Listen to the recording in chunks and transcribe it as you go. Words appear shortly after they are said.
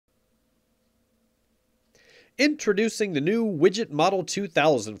Introducing the new Widget Model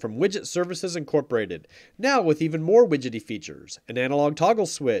 2000 from Widget Services Incorporated. Now with even more widgety features. An analog toggle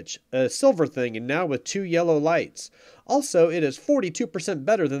switch, a silver thing, and now with 2 yellow lights. Also, it is 42%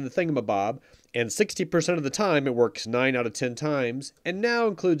 better than the thingamabob, and 60% of the time it works 9 out of 10 times, and now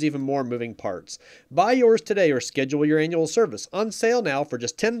includes even more moving parts. Buy yours today or schedule your annual service. On sale now for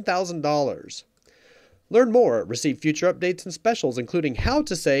just $10,000. Learn more, receive future updates and specials, including how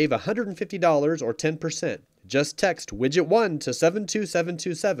to save $150 or 10%. Just text Widget1 to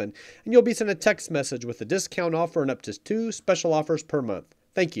 72727 and you'll be sent a text message with a discount offer and up to 2 special offers per month.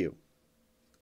 Thank you.